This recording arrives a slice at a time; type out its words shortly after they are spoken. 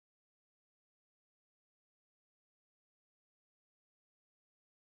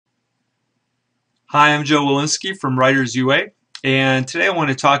Hi, I'm Joe Walensky from Writers UA, and today I want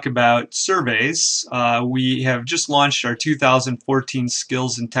to talk about surveys. We have just launched our 2014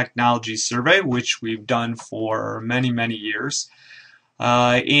 Skills and Technology Survey, which we've done for many years.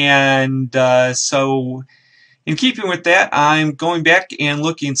 So in keeping with that, I'm going back and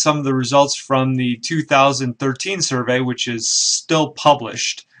looking at some of the results from the 2013 survey, which is still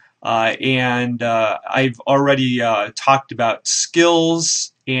published. I've already talked about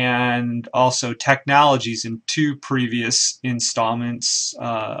skills and also technologies in two previous installments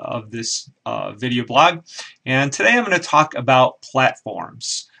of this video blog. And today I'm going to talk about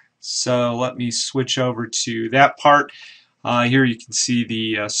platforms. So let me switch over to that part. Here you can see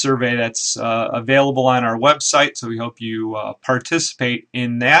the survey that's available on our website, so we hope you participate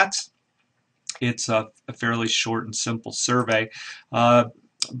in that. It's a fairly short and simple survey.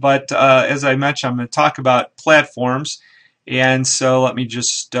 But as I mentioned, I'm going to talk about platforms. And so let me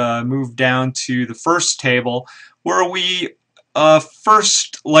just move down to the first table, where we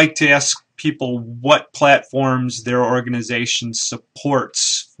first like to ask people what platforms their organization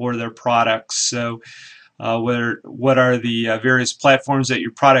supports for their products. So what are the various platforms that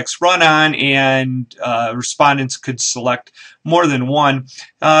your products run on, and respondents could select more than one.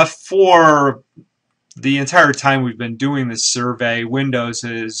 For the entire time we've been doing this survey, Windows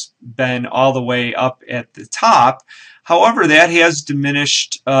has been all the way up at the top. However, that has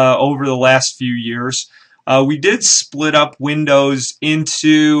diminished over the last few years. We did split up Windows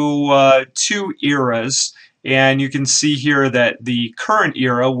into two eras. And you can see here that the current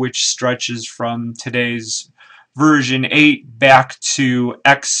era, which stretches from today's version 8 back to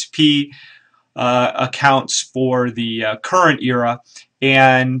XP, accounts for the current era,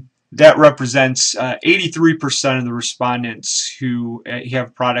 and that represents 83% of the respondents who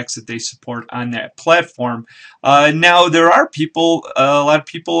have products that they support on that platform. Now, there are a lot of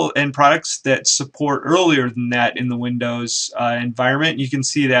people and products that support earlier than that in the Windows environment. You can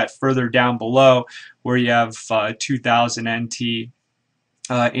see that further down below, where you have 2000 NT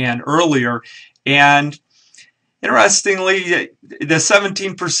and earlier. And interestingly, the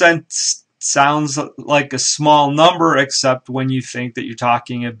 17% sounds like a small number, except when you think that you're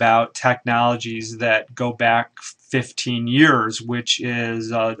talking about technologies that go back 15 years, which is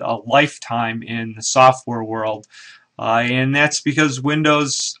a lifetime in the software world. And that's because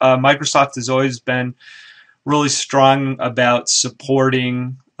Microsoft has always been really strong about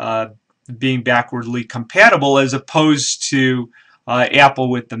supporting being backwardly compatible, as opposed to Apple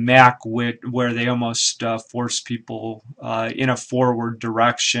with the Mac, where they almost force people in a forward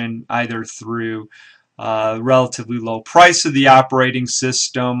direction, either through relatively low price of the operating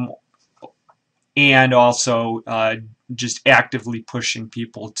system, and also just actively pushing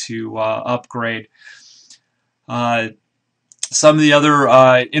people to upgrade. Some of the other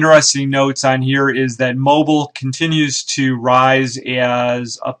interesting notes on here is that mobile continues to rise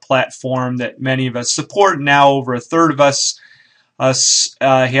as a platform that many of us support. Now over a third of us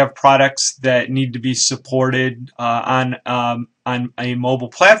have products that need to be supported on a mobile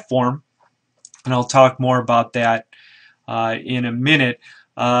platform, and I'll talk more about that in a minute.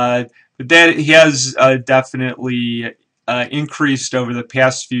 But that has definitely increased over the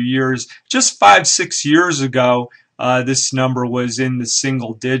past few years. Just 5-6 years ago, this number was in the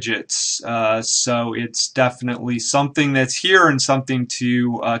single digits, so it's definitely something that's here and something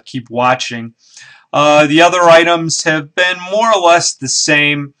to keep watching. The other items have been more or less the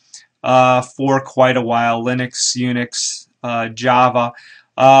same for quite a while: Linux, Unix, Java,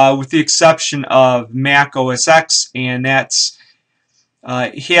 with the exception of Mac OS X, and that's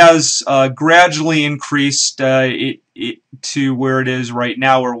has gradually increased to where it is right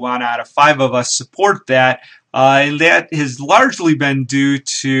now, where 1 out of 5 of us support that. And that has largely been due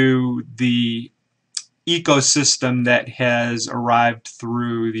to the ecosystem that has arrived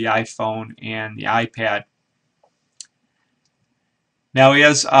through the iPhone and the iPad. Now,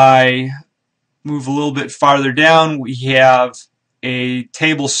 as I move a little bit farther down, we have a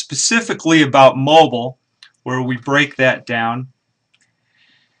table specifically about mobile, where we break that down.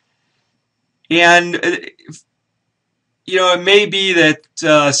 And it may be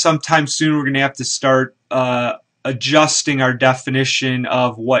that sometime soon we're going to have to start adjusting our definition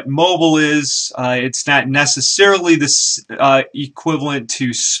of what mobile is. It's not necessarily the equivalent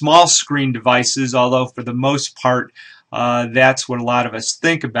to small screen devices, although for the most part that's what a lot of us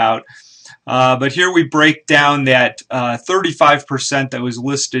think about. But here we break down that 35% that was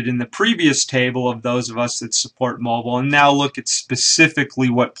listed in the previous table of those of us that support mobile, and now look at specifically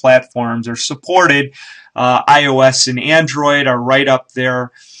what platforms are supported. iOS and Android are right up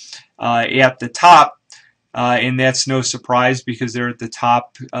there at the top. and that's no surprise because they're at the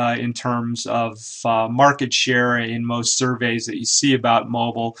top in terms of market share in most surveys that you see about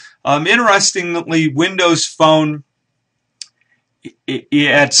mobile. Interestingly, Windows Phone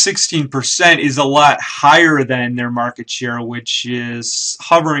at 16% is a lot higher than their market share, which is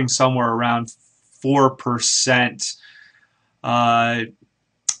hovering somewhere around 4%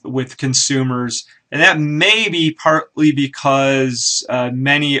 with consumers. And that may be partly because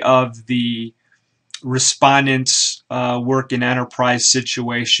many of the respondents work in enterprise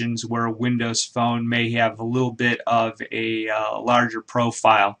situations where Windows Phone may have a little bit of a larger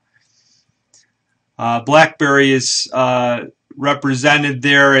profile. BlackBerry is represented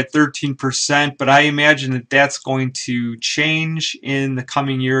there at 13%, but I imagine that that's going to change in the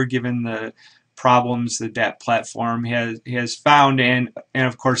coming year given the problems that that platform has found, and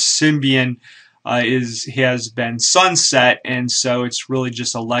of course Symbian has been sunset, and so it's really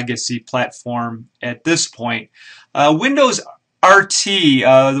just a legacy platform at this point. Windows RT,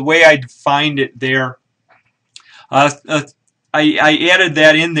 the way I defined it there, I added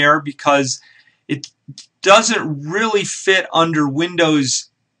that in there because it doesn't really fit under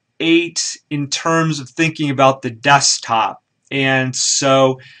Windows 8 in terms of thinking about the desktop, and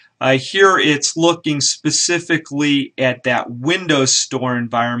so here it's looking specifically at that Windows Store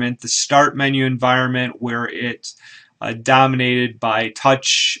environment, the Start menu environment, where it's dominated by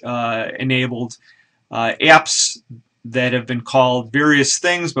touch-enabled apps that have been called various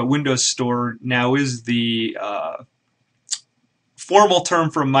things, but Windows Store now is the formal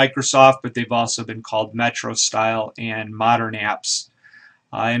term from Microsoft, but they've also been called Metro Style and Modern Apps.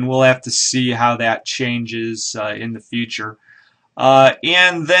 And we'll have to see how that changes in the future.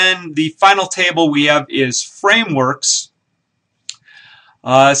 And then the final table we have is frameworks.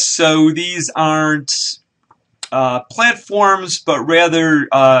 So these aren't platforms, but rather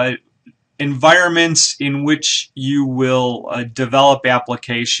environments in which you will develop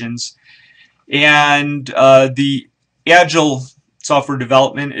applications. And the Agile software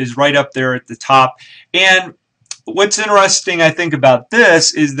development is right up there at the top. And what's interesting, I think, about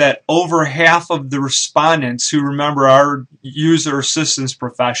this is that over half of the respondents, who remember are user assistance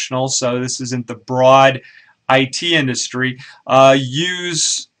professionals, so this isn't the broad IT industry,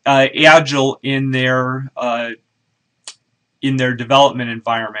 use Agile in their development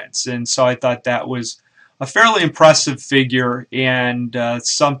environments. And so I thought that was a fairly impressive figure, and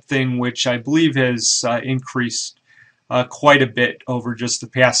something which I believe has increased quite a bit over just the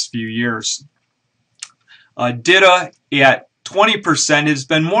past few years. DITA at 20% has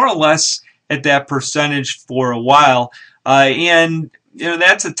been more or less at that percentage for a while, and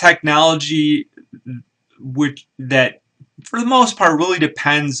that's a technology that for the most part really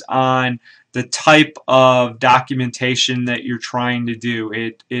depends on the type of documentation that you're trying to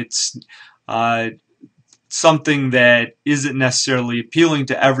do. It's something that isn't necessarily appealing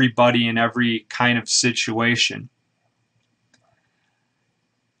to everybody in every kind of situation.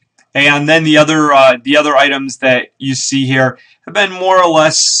 And then the other items that you see here have been more or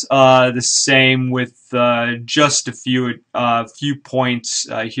less the same, with just a few points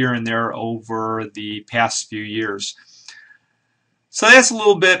here and there over the past few years. So that's a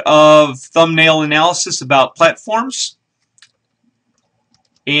little bit of thumbnail analysis about platforms.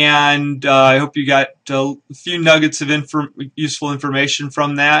 And I hope you got a few nuggets of useful information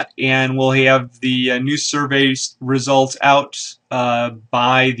from that. And we'll have the new survey results out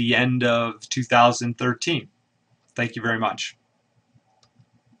by the end of 2013. Thank you very much.